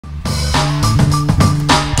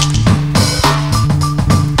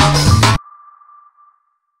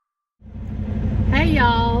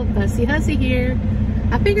Hussy Hussy here.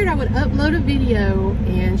 I figured I would upload a video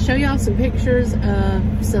and show y'all some pictures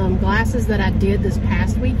of some glasses that I did this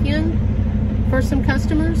past weekend for some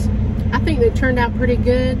customers. I think they turned out pretty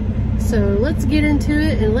good. So let's get into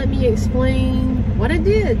it and let me explain what I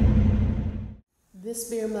did. This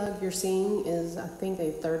beer mug you're seeing is, I think,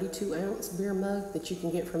 a 32-ounce beer mug that you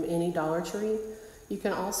can get from any Dollar Tree. You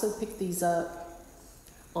can also pick these up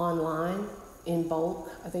online in bulk.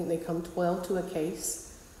 I think they come 12 to a case.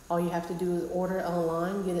 All you have to do is order it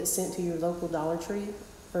online, get it sent to your local Dollar Tree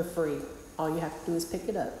for free. All you have to do is pick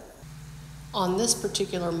it up. On this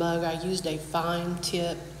particular mug, I used a fine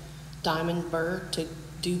tip diamond burr to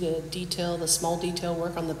do the small detail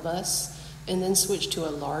work on the bust, and then switched to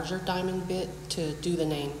a larger diamond bit to do the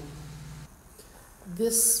name.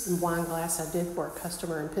 This wine glass I did for a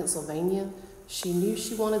customer in Pennsylvania. She knew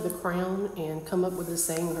she wanted the crown and come up with the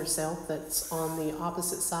saying herself that's on the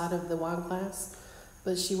opposite side of the wine glass,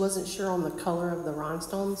 but she wasn't sure on the color of the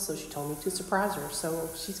rhinestones, so she told me to surprise her. So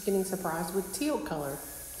she's getting surprised with teal color.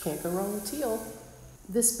 Can't go wrong with teal.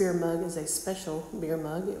 This beer mug is a special beer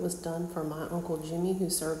mug. It was done for my Uncle Jimmy, who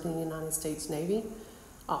served in the United States Navy.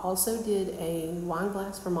 I also did a wine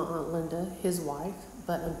glass for my Aunt Linda, his wife,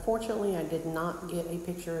 but unfortunately I did not get a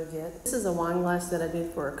picture of it. This is a wine glass that I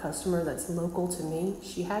did for a customer that's local to me.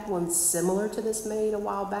 She had one similar to this made a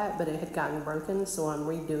while back, but it had gotten broken, so I'm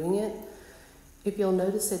redoing it. If you'll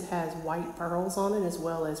notice, it has white pearls on it as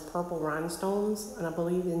well as purple rhinestones, and I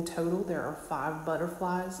believe in total there are 5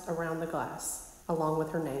 butterflies around the glass, along with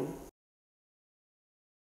her name.